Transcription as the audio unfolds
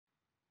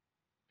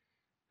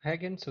Hi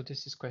again, so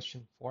this is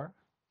question 4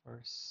 for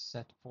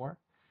set 4.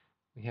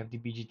 We have the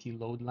BJT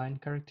load line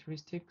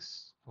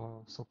characteristics.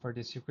 So for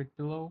the circuit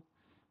below,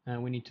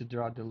 we need to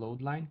draw the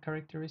load line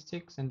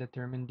characteristics and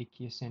determine the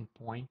quiescent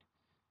point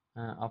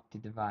of the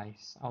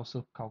device.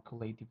 Also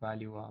calculate the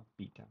value of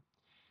beta.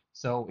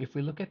 So if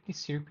we look at the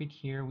circuit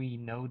here, we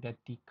know that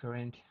the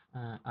current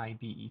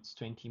IB is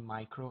 20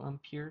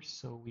 microamperes.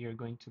 So we are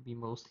going to be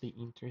mostly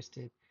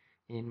interested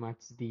in uh,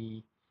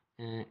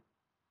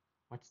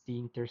 what's the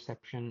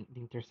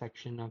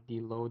intersection of the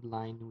load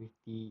line with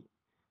the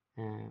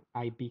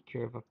IB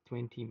curve of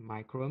 20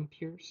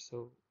 microamperes.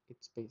 So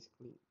it's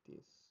basically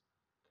this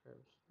curve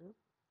here,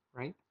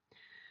 right?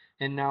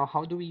 And now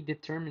how do we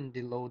determine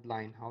the load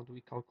line? How do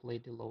we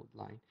calculate the load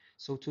line?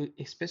 So to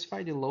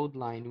specify the load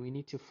line, we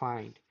need to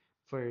find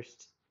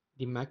first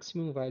the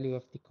maximum value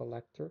of the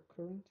collector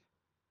current,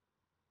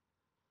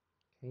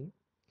 okay?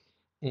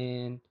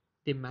 And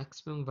the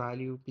maximum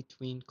value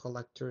between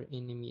collector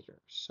and emitter.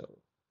 So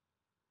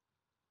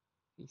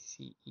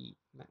VCE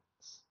max,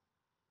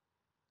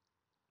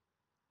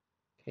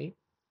 okay?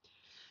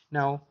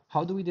 Now,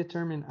 how do we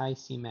determine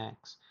IC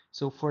max?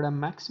 So for the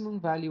maximum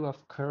value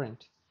of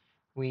current,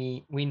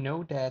 we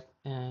know that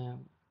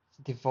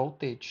the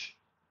voltage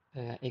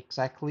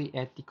exactly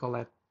at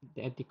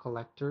the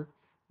collector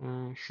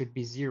should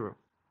be 0,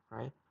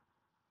 right?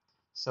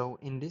 So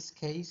in this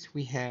case,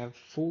 we have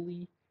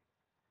fully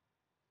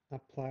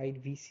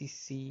applied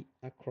VCC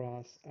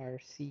across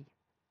RC,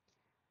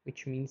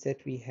 which means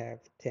that we have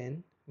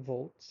 10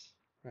 volts,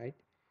 right,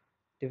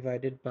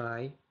 divided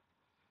by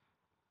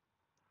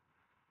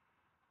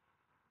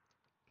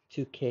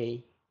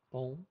 2K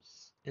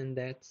ohms, and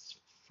that's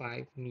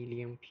 5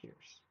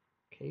 milliamperes.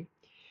 Okay.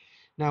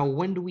 Now,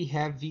 when do we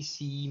have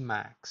VCE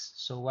max?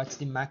 So what's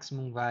the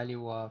maximum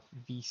value of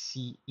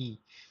VCE?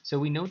 So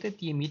we know that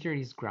the emitter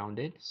is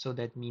grounded, so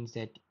that means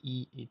that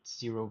E is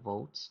 0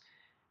 volts.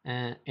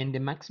 And the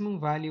maximum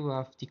value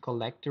of the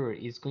collector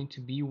is going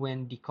to be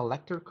when the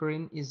collector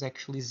current is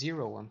actually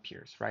 0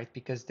 amperes, right?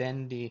 Because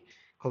then the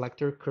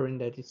collector current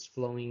that is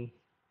flowing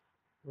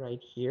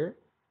right here,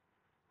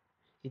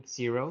 it's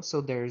 0,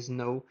 so there is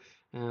no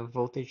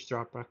voltage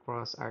drop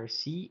across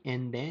RC,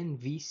 and then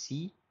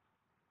VC,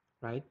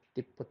 right,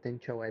 the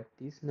potential at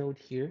this node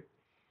here,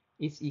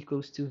 is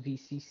equals to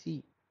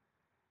VCC.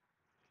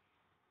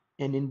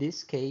 And in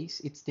this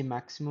case, it's the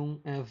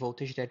maximum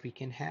voltage that we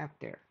can have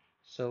there.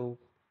 So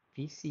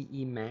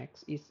VCE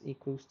max is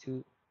equals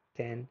to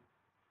 10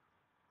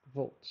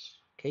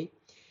 volts, okay?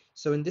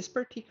 So in this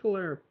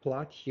particular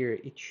plot here,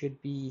 it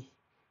should be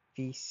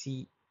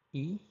VCE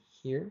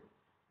here,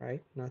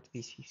 right? Not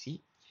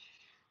VCC.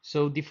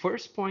 So the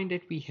first point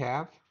that we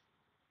have,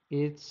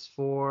 it's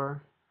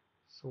for,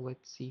 so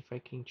let's see if I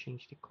can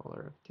change the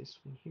color of this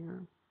one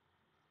here.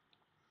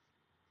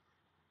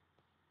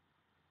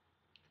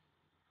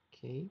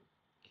 Okay.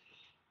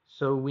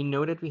 So we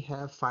know that we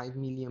have 5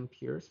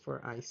 milliamperes for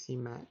IC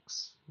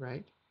max,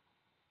 right?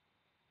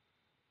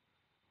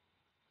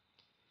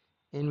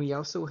 And we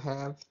also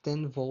have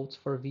 10 volts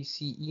for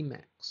VCE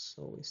max.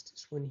 So it's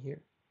this one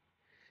here.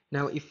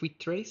 Now, if we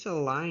trace a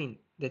line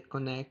that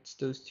connects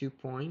those 2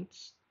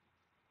 points,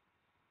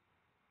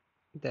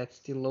 that's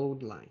the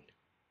load line.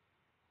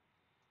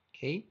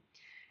 Okay.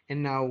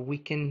 And now we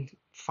can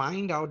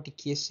find out the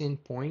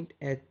quiescent point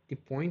at the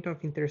point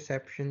of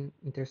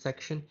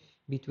intersection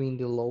between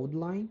the load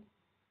line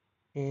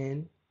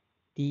and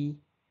the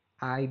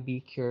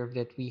IB curve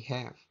that we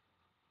have,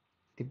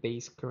 the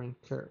base current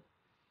curve.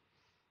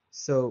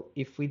 So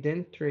if we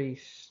then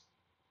trace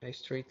a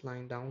straight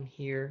line down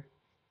here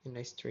and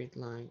a straight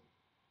line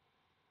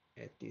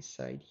at this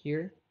side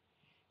here,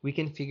 we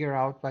can figure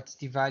out what's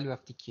the value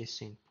of the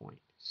quiescent point.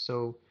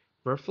 So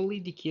roughly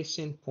the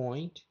quiescent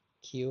point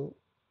Q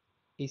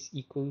is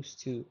equals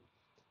to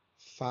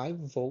 5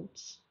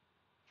 volts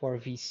for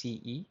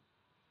VCE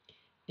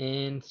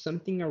and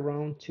something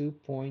around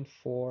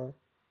 2.4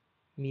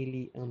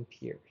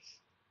 milliamperes,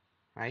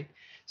 right?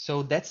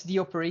 So that's the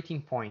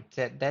operating point.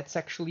 That's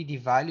actually the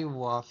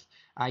value of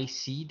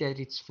IC that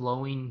it's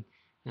flowing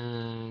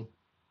uh,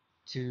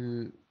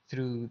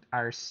 through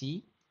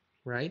RC,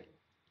 right?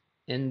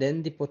 And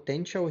then the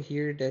potential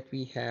here that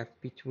we have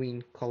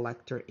between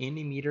collector and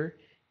emitter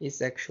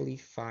is actually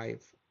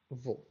 5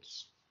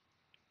 volts,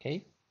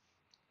 okay?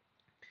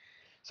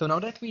 So now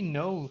that we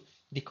know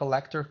the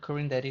collector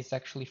current that is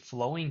actually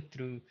flowing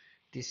through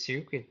the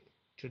circuit,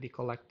 to the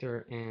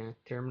collector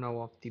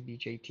terminal of the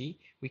BJT,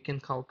 we can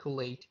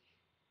calculate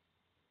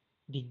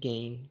the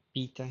gain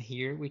beta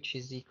here, which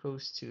is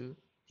equals to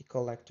the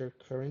collector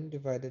current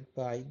divided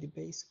by the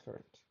base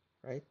current,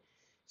 right?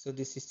 So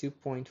this is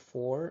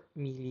 2.4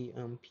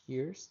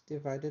 milliamperes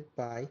divided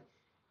by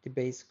the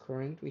base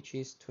current, which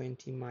is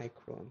 20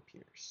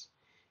 microamperes.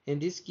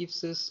 And this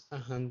gives us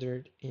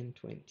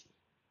 120,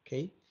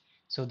 okay?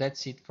 So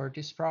that's it for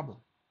this problem.